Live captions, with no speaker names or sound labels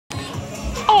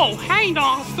Oh, hey,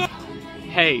 Dawson.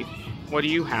 Hey, what do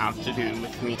you have to do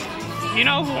with me? You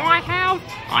know who I have?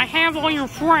 I have all your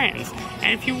friends.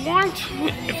 And if you want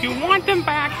them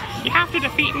back, you have to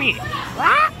defeat me.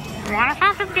 What? You wanna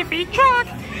have to defeat Chuck?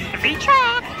 Defeat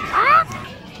Chuck?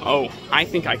 Oh, I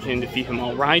think I can defeat him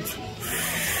all right.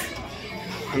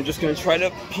 I'm just gonna try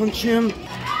to punch him. Ha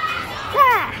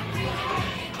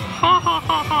ha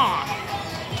ha ha.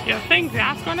 You think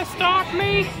that's gonna stop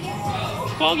me?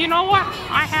 Well, you know what?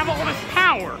 I have all this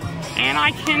power, and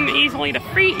I can easily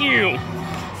defeat you.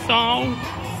 So,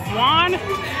 1, 2.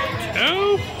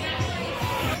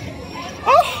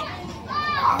 Oh!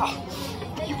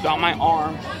 You got my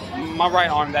arm. My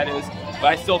right arm, that is. But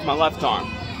I still have my left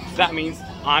arm. So that means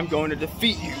I'm going to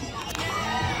defeat you.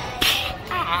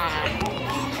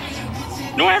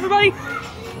 You know what, everybody?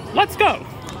 Let's go.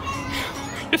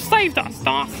 You saved us,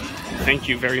 Doss. Thank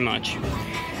you very much.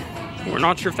 We're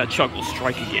not sure if that Chuck will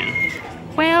strike again.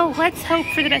 Well, let's hope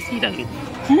for the best he doesn't.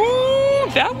 Ooh,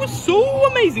 that was so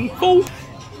amazing, folks.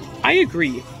 I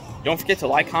agree. Don't forget to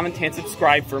like, comment, and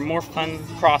subscribe for more fun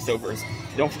crossovers.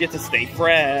 Don't forget to stay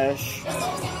fresh.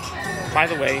 By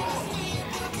the way,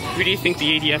 who do you think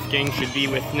the ADF gang should be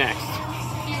with next?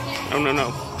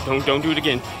 No. Don't do it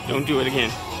again. Don't do it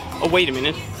again. Oh, wait a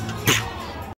minute.